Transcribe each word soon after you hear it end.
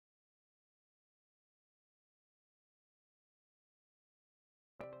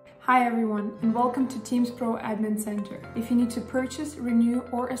Hi everyone, and welcome to TeamsPro Admin Center. If you need to purchase, renew,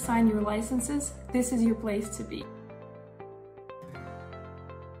 or assign your licenses, this is your place to be.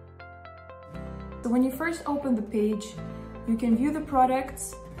 So when you first open the page, you can view the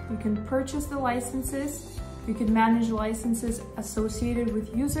products, you can purchase the licenses, you can manage licenses associated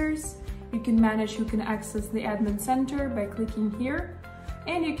with users, you can manage who can access the Admin Center by clicking here,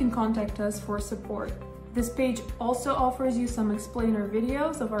 and you can contact us for support. This page also offers you some explainer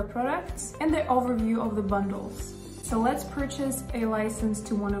videos of our products and the overview of the bundles. So let's purchase a license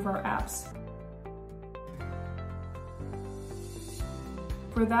to one of our apps.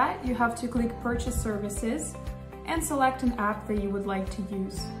 For that, you have to click Purchase Services and select an app that you would like to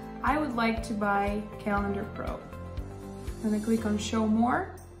use. I would like to buy Calendar Pro. I'm going to click on Show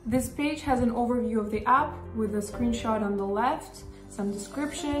More. This page has an overview of the app with a screenshot on the left, some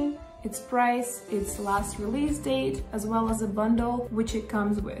description, its price, its last release date, as well as a bundle which it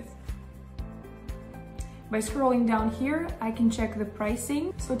comes with. By scrolling down here, I can check the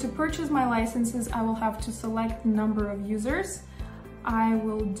pricing. So to purchase my licenses, I will have to select the number of users. I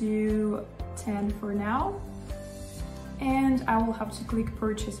will do 10 for now. And I will have to click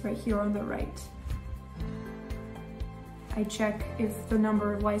Purchase right here on the right. I check if the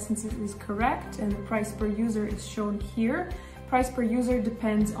number of licenses is correct and the price per user is shown here. Price per user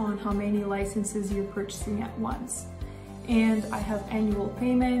depends on how many licenses you're purchasing at once. And I have annual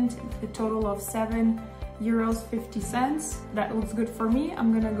payment, a total of €7.50. That looks good for me.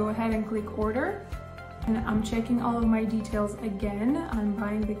 I'm gonna go ahead and click Order. And I'm checking all of my details again. I'm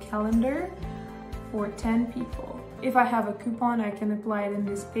buying the calendar for 10 people. If I have a coupon, I can apply it in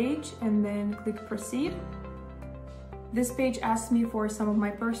this page and then click Proceed. This page asks me for some of my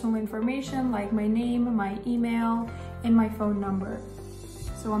personal information like my name, my email, and my phone number.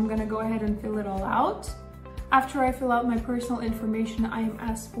 So I'm gonna go ahead and fill it all out. After I fill out my personal information, I am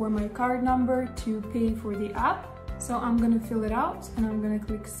asked for my card number to pay for the app. So I'm gonna fill it out and I'm gonna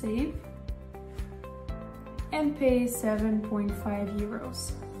click Save and pay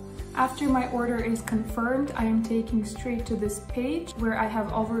 €7.5. After my order is confirmed, I am taken straight to this page where I have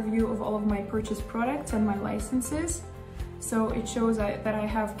overview of all of my purchased products and my licenses. So it shows that I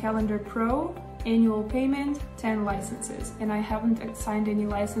have Calendar Pro, annual payment, 10 licenses, and I haven't assigned any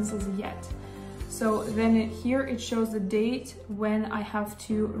licenses yet. So then here it shows the date when I have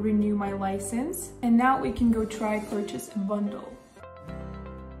to renew my license. And now we can go try purchase a bundle.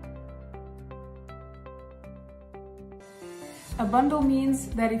 A bundle means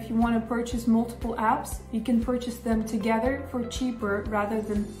that if you want to purchase multiple apps, you can purchase them together for cheaper rather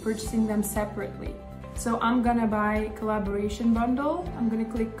than purchasing them separately. So I'm gonna buy Collaboration Bundle. I'm gonna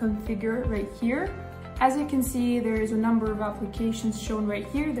click Configure right here. As you can see, there is a number of applications shown right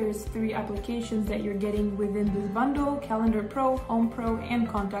here. There's 3 applications that you're getting within this bundle: Calendar Pro, Home Pro, and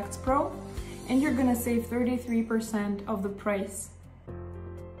Contacts Pro. And you're gonna save 33% of the price.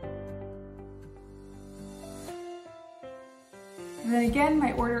 Then again,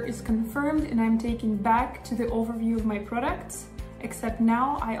 my order is confirmed and I'm taken back to the overview of my products, except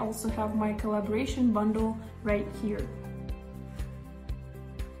now I also have my Collaboration Bundle right here.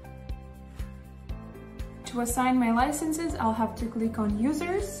 To assign my licenses, I'll have to click on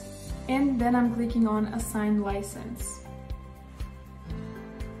Users, and then I'm clicking on Assign License.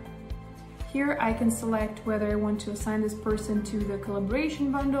 Here I can select whether I want to assign this person to the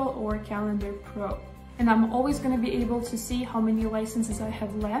Collaboration Bundle or Calendar Pro. And I'm always going to be able to see how many licenses I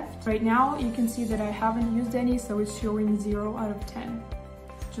have left. Right now, you can see that I haven't used any, so it's showing 0 out of 10.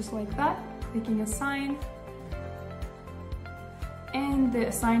 Just like that, clicking Assign. And the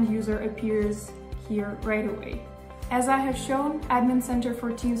assigned user appears here right away. As I have shown, Admin Center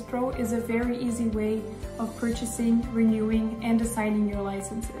for TeamsPro is a very easy way of purchasing, renewing, and assigning your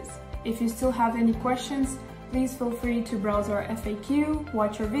licenses. If you still have any questions, please feel free to browse our FAQ,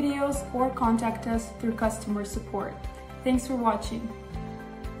 watch our videos, or contact us through customer support. Thanks for watching.